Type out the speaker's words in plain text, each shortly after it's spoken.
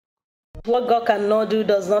What God cannot do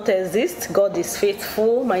does not exist. God is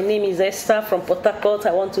faithful. My name is Esther from Port Harcourt.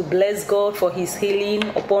 I want to bless God for his healing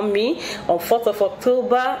upon me. On 4th of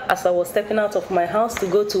October, as I was stepping out of my house to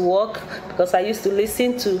go to work, because I used to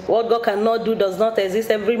listen to What God Cannot Do Does Not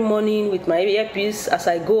Exist every morning with my earpiece as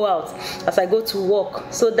I go out, as I go to work.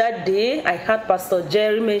 So that day, I heard Pastor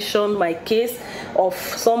Jerry mention my case of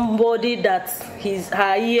somebody that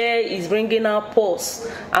her ear is bringing out pus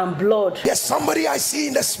and blood. There's somebody I see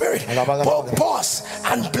in the spirit. Both pus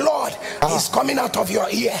and blood is coming out of your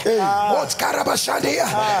ear. Both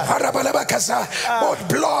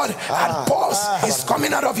blood and pus is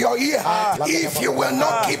coming out of your ear. If you will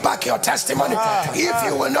not keep back your testimony, if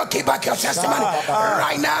you will not keep back your testimony,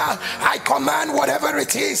 right now I command whatever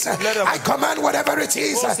it is, I command whatever it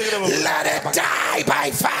is, let it die by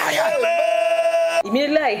fire.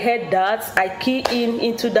 Immediately I heard that, I keyed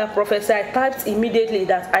into that prophecy. I typed immediately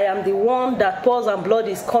that I am the one that pus and blood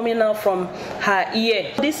is coming out from her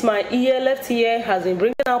ear. This my ear, left ear, has been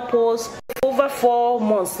bringing out pus over 4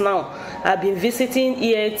 months now. I've been visiting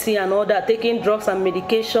ENT and all that, taking drugs and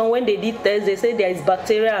medication. When they did tests, they say there is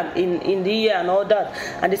bacteria in the ear and all that.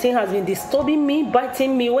 And the thing has been disturbing me,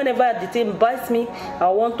 biting me. Whenever the thing bites me, I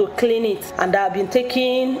want to clean it. And I've been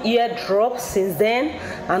taking ear drops since then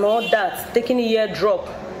and all that, taking ear drop.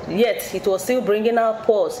 Yet it was still bringing out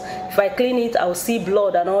pus. If I clean it, I'll see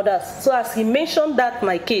blood and all that. So as he mentioned that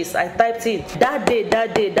my case, I typed in that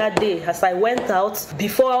day, as I went out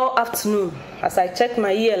before afternoon, as I checked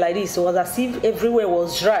my ear like this, it was as if everywhere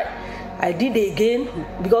was dry. I did again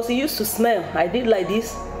because it used to smell. I did like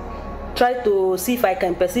this, tried to see if I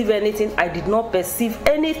can perceive anything. I did not perceive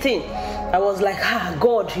anything. I was like,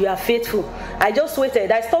 God, you are faithful. I just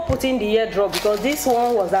waited. I stopped putting the ear drop because this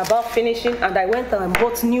one was about finishing, and I went and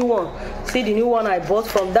bought new one. See the new one I bought.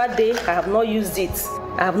 From that day, I have not used it.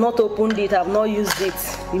 I have not opened it. I have not used it.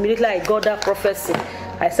 Immediately I got that prophecy.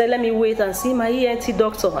 I said, let me wait and see my ENT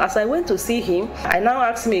doctor. As I went to see him, I now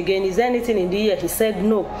asked him again, is there anything in the ear? He said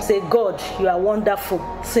no. I said, God, you are wonderful.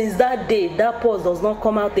 Since that day, that pus does not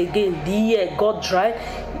come out again. The ear got dry.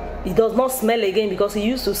 It does not smell again because it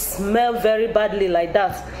used to smell very badly like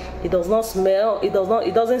that. It does not smell. It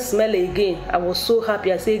doesn't smell again. I was so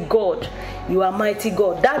happy. I said, God, you are mighty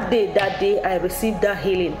God. That day, I received that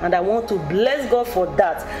healing, and I want to bless God for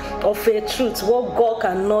that. Of a truth, what God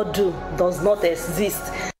cannot do does not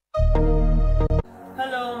exist.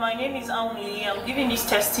 Hello, my name is Aunli. I'm giving this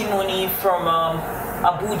testimony from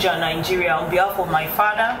Abuja, Nigeria, on behalf of my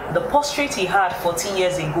father. The prostate he had 14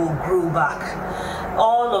 years ago grew back.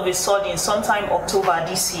 All of a sudden, sometime October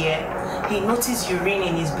this year, he noticed urine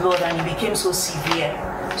in his blood and it became so severe.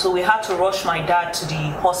 So we had to rush my dad to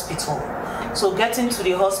the hospital. So getting to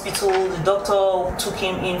the hospital, the doctor took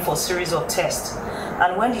him in for a series of tests.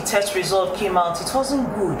 And when the test result came out, it wasn't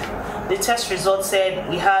good. The test result said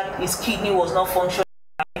his kidney was not functioning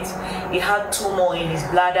right. He had tumor in his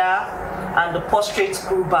bladder, and the prostate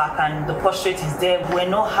grew back, and the prostate is there. We're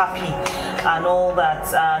not happy and all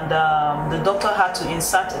that, and the doctor had to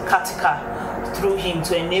insert a catheter through him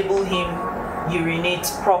to enable him urinate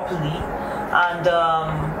properly. And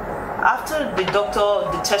after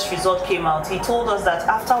the test result came out, he told us that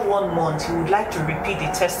after 1 month he would like to repeat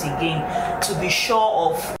the test again to be sure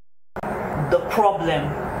of the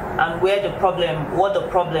problem and what the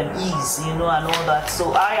problem is, and all that.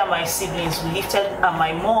 So I and my siblings, and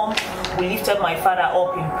my mom, we lifted my father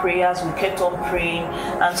up in prayers. We kept on praying,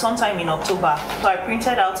 and sometime in October, so I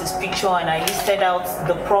printed out his picture and I listed out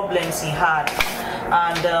the problems he had.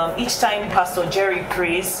 And each time Pastor Jerry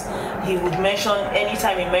prays, he would mention,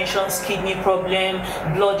 anytime he mentions kidney problem,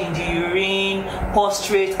 blood in the urine,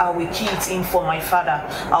 prostate, I will key it in for my father.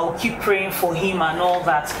 I will keep praying for him and all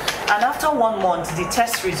that. And after 1 month, the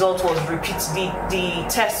test result was repeated. The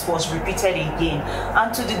test was repeated again.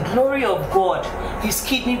 And to the glory of God, his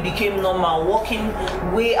kidney became normal, working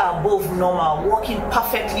way above normal, working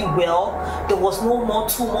perfectly well. There was no more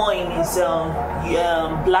tumor in his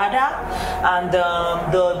bladder, and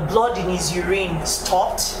the blood in his urine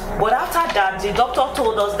stopped. But after that, the doctor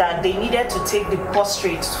told us that they needed to take the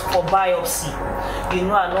prostate for biopsy. And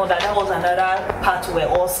all that. That was another part we're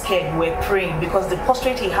all scared. We're praying because the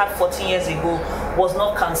prostate he had 14 years ago was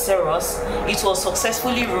not cancerous. It was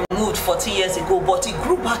successfully removed 40 years ago, but it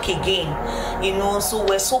grew back again. So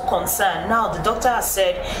we're so concerned. Now the doctor has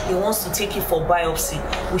said he wants to take it for biopsy.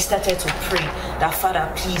 We started to pray that,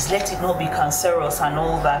 Father, please let it not be cancerous and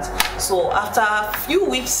all that. So after a few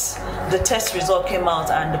weeks, the test result came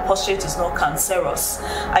out and the prostate is not cancerous.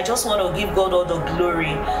 I just want to give God all the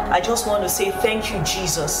glory. I just want to say thank you,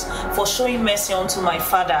 Jesus, for showing mercy unto my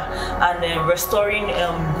father and restoring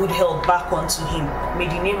good health back unto him. blessing. May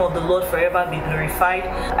the name of the Lord forever be glorified.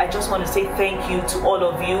 I just want to say thank you to all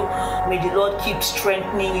of you. May the Lord keep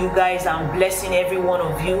strengthening you guys and blessing every one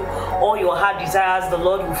of you. All your heart desires, the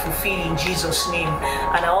Lord will fulfill in Jesus' name.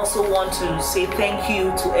 And I also want to say thank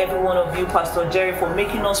you to every one of you, Pastor Jerry, for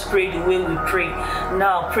making us pray the way we pray.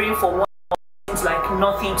 Now, praying for one is like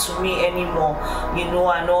nothing to me anymore, you know,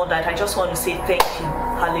 and all that. I just want to say thank you.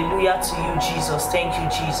 Hallelujah to you, Jesus. Thank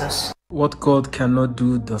you, Jesus. What God cannot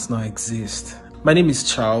do does not exist. My name is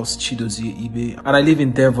Charles Chidozie Ibe, and I live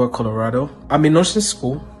in Denver, Colorado. I'm in nursing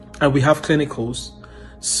school, and we have clinicals.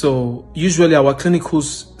 So usually our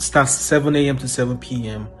clinicals start 7 a.m. to 7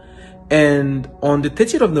 p.m. And on the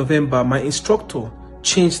 30th of November, my instructor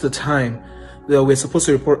changed the time that we're supposed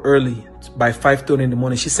to report early by 5:30 in the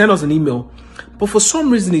morning. She sent us an email, but for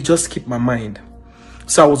some reason it just skipped my mind.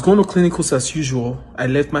 So I was going to clinicals as usual. I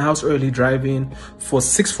left my house early, driving for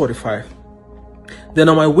 6:45. Then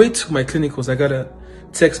on my way to my clinicals, I got a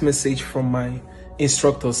text message from my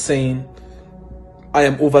instructor saying I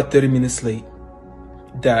am over 30 minutes late,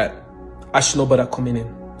 that I should not bother coming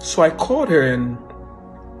in. So I called her and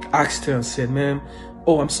asked her and said, ma'am,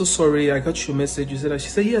 oh, I'm so sorry, I got your message. You said that. She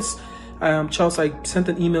said, yes, Charles, I sent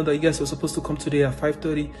an email that you guys were supposed to come today at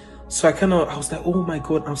 5:30. So I was like, oh my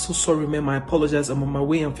God, I'm so sorry, ma'am. I apologize. I'm on my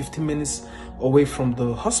way. I'm 15 minutes away from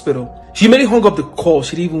the hospital. She immediately hung up the call.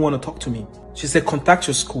 She didn't even want to talk to me. She said, contact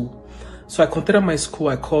your school. So I contacted my school.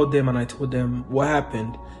 I called them and I told them what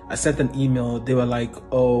happened. I sent an email. They were like,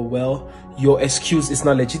 oh, well, your excuse is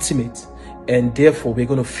not legitimate, and therefore we're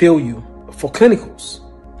going to fail you for clinicals.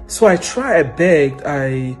 So I tried, I begged,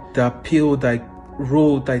 I appealed, I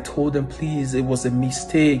wrote, I told them, please, it was a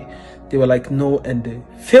mistake. They were like, no, and they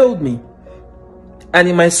failed me. And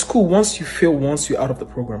in my school, once you fail, once you're out of the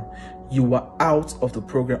program, you are out of the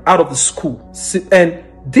program, out of the school. And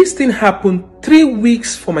this thing happened 3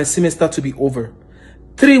 weeks for my semester to be over.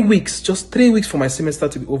 3 weeks, just 3 weeks for my semester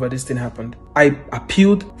to be over, this thing happened. I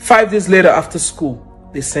appealed. 5 days later after school,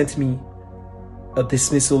 they sent me a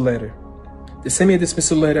dismissal letter. They sent me a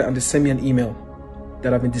dismissal letter and they sent me an email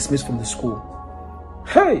that I've been dismissed from the school.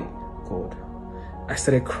 Hey, God. I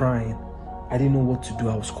started crying. I didn't know what to do.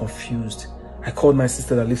 I was confused. I called my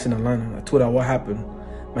sister that lives in Atlanta. I told her what happened.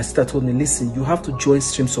 My sister told me, listen, you have to join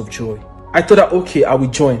Streams of Joy. I told her, okay, I will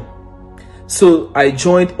join. So I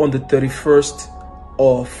joined on the 31st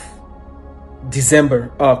of December,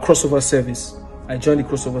 crossover service. I joined the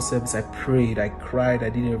crossover service. I prayed, I cried, I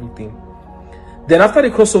did everything. Then after the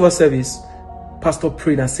crossover service, Pastor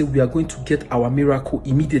prayed and said, we are going to get our miracle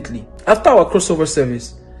immediately. After our crossover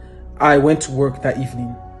service, I went to work that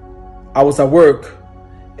evening. I was at work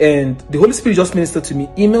and the Holy Spirit just ministered to me,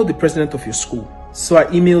 email the president of your school. So I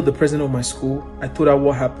emailed the president of my school. I told her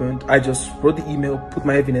what happened. I just wrote the email, put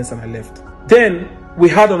my evidence, and I left. Then we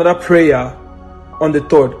had another prayer on the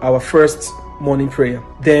 3rd, our first morning prayer.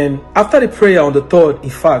 Then after the prayer on the 3rd, in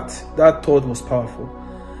fact, that 3rd was powerful.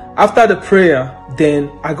 After the prayer,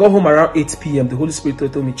 then I got home around 8 p.m. The Holy Spirit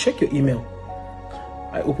told me, check your email.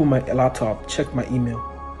 I opened my laptop, checked my email.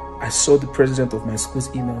 I saw the president of my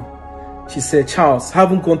school's email. She said, Charles,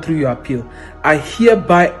 haven't gone through your appeal. I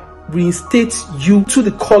hereby reinstate you to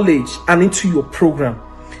the college and into your program.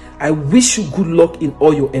 I wish you good luck in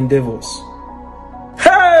all your endeavors.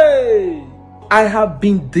 Hey! I have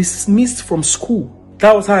been dismissed from school.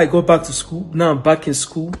 That was how I got back to school. Now I'm back in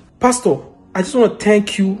school. Pastor, I just want to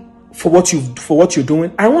thank you for what you're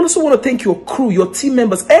doing. I also want to thank your crew, your team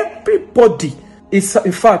members, everybody. In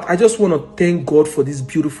fact, I just want to thank God for this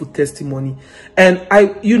beautiful testimony. And I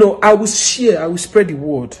will share, I will spread the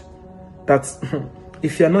word that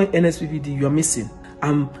if you're not in NSPPD, you're missing.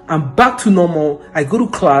 I'm back to normal. I go to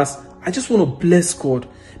class. I just want to bless God.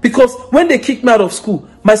 Because when they kicked me out of school,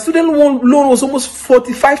 my student loan was almost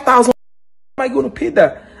 45,000. How am I going to pay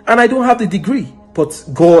that? And I don't have the degree. But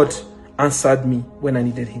God answered me when I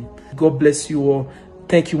needed him. God bless you all.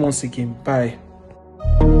 Thank you once again. Bye.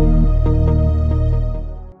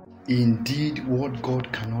 Indeed, what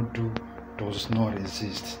God cannot do does not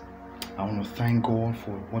exist. I want to thank God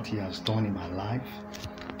for what he has done in my life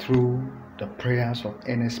through the prayers of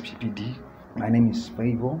NSPPD. My name is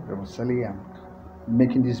Favor Roseli. I'm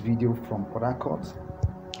making this video from Port Harcourt.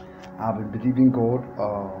 I've been believing God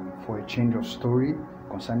for a change of story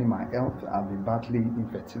concerning my health. I've been battling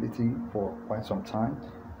infertility for quite some time.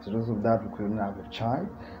 So because of that, we couldn't have a child.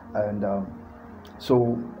 And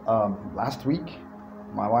last week,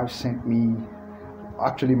 my wife sent me,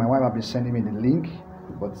 actually my wife had been sending me the link,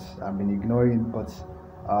 but I've been ignoring. But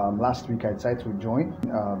last week I decided to join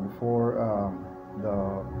before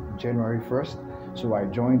the January 1st. So I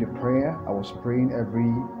joined the prayer. I was praying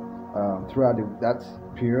throughout that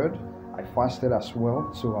period. I I fasted as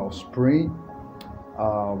well, so I was praying.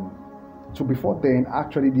 So before then, I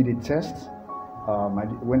actually did a test. I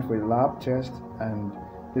went for a lab test, and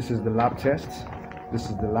this is the lab test. This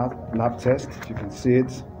is the lab test. If you can see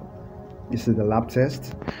it, this is the lab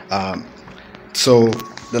test. So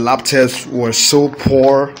the lab test was so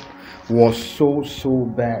poor, was so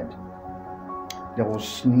bad. There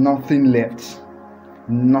was nothing left.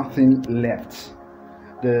 Nothing left.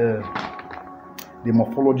 The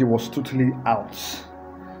morphology was totally out.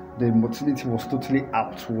 The motility was totally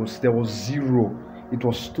out. There was zero. It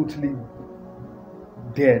was totally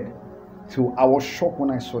dead. So I was shocked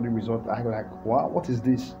when I saw the result. I was like, wow, what is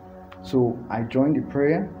this? So I joined the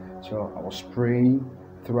prayer. So I was praying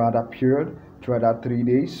throughout that period, throughout that 3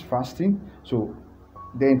 days fasting. So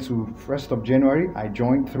then to 1st of January, I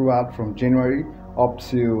joined throughout from January up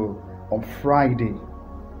till on Friday,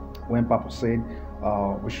 when Papa said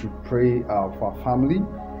we should pray for our family.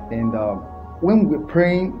 And when we were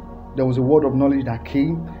praying, there was a word of knowledge that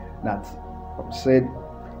came that Papa said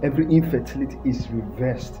every infertility is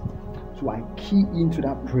reversed. So I key into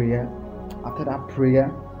that prayer. After that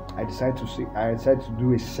prayer, I decided to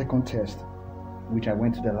do a second test, which I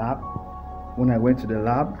went to the lab. When I went to the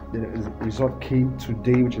lab, the result came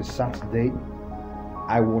today, which is Saturday.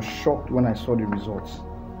 I was shocked when I saw the results.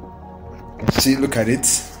 You can see, look at it.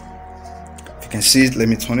 If you can see it, let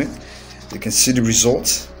me turn it. You can see the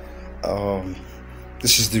results.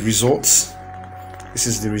 This is the results. This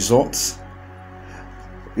is the results.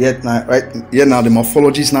 Yet now, now the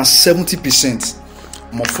morphology is now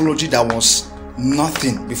 70%. Morphology that was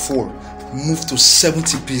nothing before moved to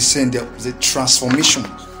 70%. There was a transformation.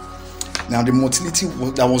 Now the motility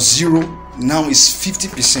that was zero now is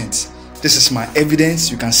 50%. This is my evidence.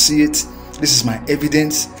 You can see it. This is my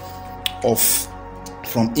evidence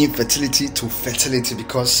from infertility to fertility,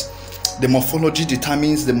 because the morphology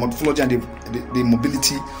determines the morphology and the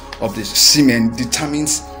mobility of the semen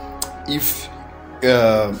determines if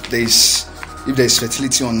there is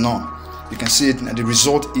fertility or not. You can see it, and the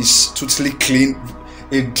result is totally clean,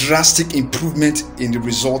 a drastic improvement in the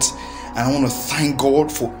result. And I want to thank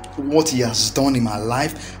God for what He has done in my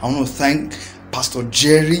life. I want to thank Pastor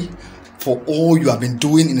Jerry for all you have been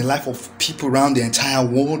doing in the life of people around the entire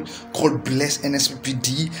world. God bless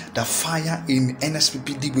NSPPD. The fire in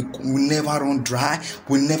NSPPD will never run dry,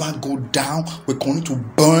 will never go down, will continue to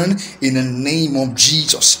burn in the name of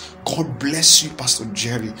Jesus. God bless you, Pastor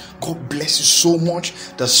Jerry. God bless you so much.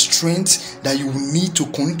 The strength that you will need to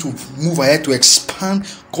continue to move ahead, to expand,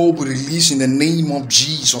 God will release in the name of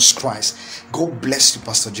Jesus Christ. God bless you,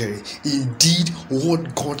 Pastor Jerry. Indeed,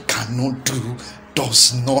 what God cannot do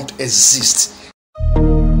does not exist.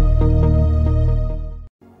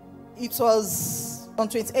 It was on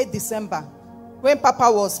 28 December when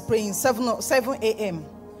Papa was praying, 7 a.m.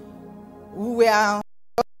 We were on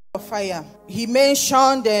fire. He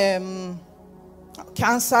mentioned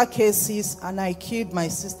cancer cases, and I killed my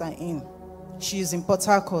sister in. She is in Port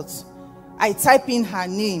Harcourt. I type in her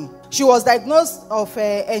name. She was diagnosed of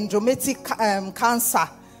endometrial cancer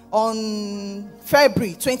on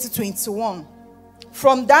February 2021.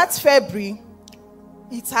 From that February,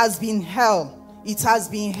 it has been hell. It has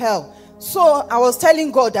been hell. So I was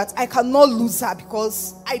telling God that I cannot lose her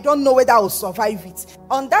because I don't know whether I will survive it.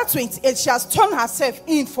 On that 28th, she has turned herself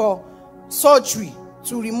in for surgery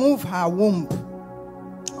to remove her womb.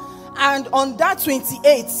 And on that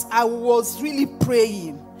 28th, I was really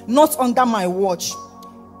praying, not under my watch.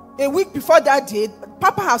 A week before that day,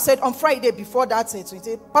 Papa has said on Friday before that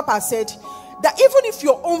 28th, Papa said that even if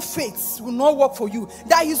your own faith will not work for you,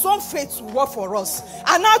 that his own faith will work for us.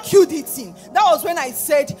 And I killed it in. That was when I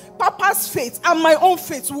said, Papa's faith and my own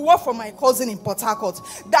faith will work for my cousin in Port Harcourt.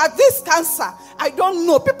 That this cancer, I don't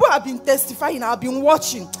know. People have been testifying, I've been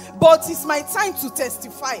watching. But it's my time to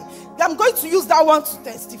testify. I'm going to use that one to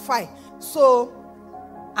testify. So,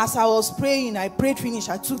 as I was praying, I prayed finish.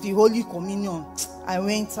 I took the Holy Communion. I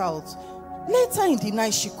went out. Later in the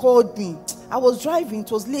night, she called me. I was driving.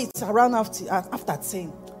 It was late, around after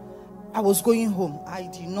 10. I was going home. I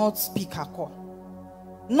did not pick her call.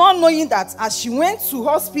 Not knowing that as she went to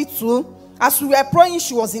hospital, as we were praying,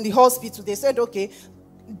 she was in the hospital. They said, okay,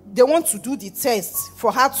 they want to do the test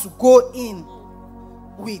for her to go in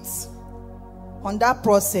with. On that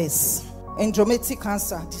process, endometrial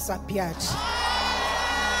cancer disappeared.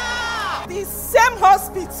 The same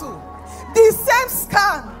hospital, the same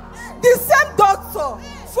scan, the same doctor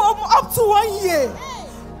for up to 1 year.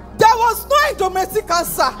 There was no endometrial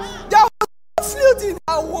cancer. There was no fluid in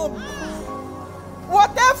her womb.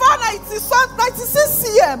 Whatever 96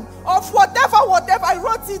 cm of whatever I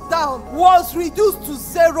wrote it down was reduced to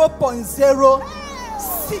 0.06.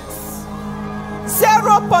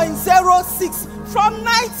 0.06 from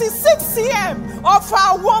 96 cm of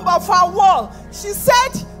her womb, of her wall. She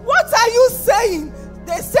said, what are you saying?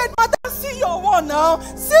 They said, madam, see your wall now.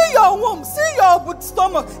 See your womb. See your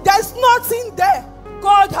stomach. There's nothing there.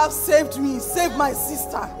 God has saved me. Saved my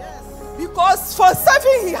sister. Because for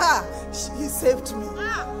saving her, he saved me.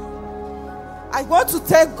 I want to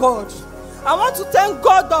thank God. I want to thank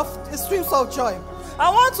God of the Streams of Joy. I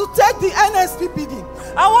want to thank the NSPPD.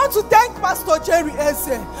 I want to thank Pastor Jerry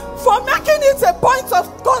Eze for making it a point of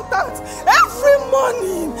contact every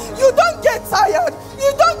morning. You don't get tired. You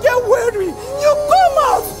don't get weary. You come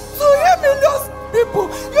out to hear millions of people.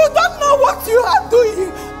 You don't know what you are doing.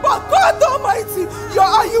 But God Almighty, your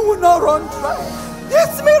eye will not run dry.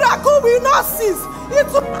 This miracle will not cease. It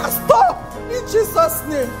will not stop. In Jesus'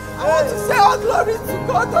 name. I want to say all glory to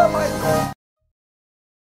God Almighty.